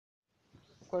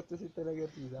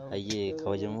Hayyee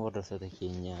kabajamoo hordoftoota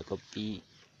keenya qophii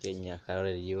keenya karaa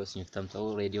reediyoo isiniif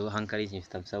tamsa'u reediyoo hanqarii isiniif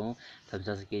tamsa'u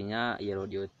tamsaasa keenya yeroo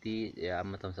dhiyootti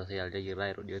amma tamsaasa yaalaa jirra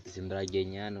yeroo dhiyootti isin bira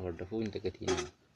geenyaan hordofuu hin dagatinaa.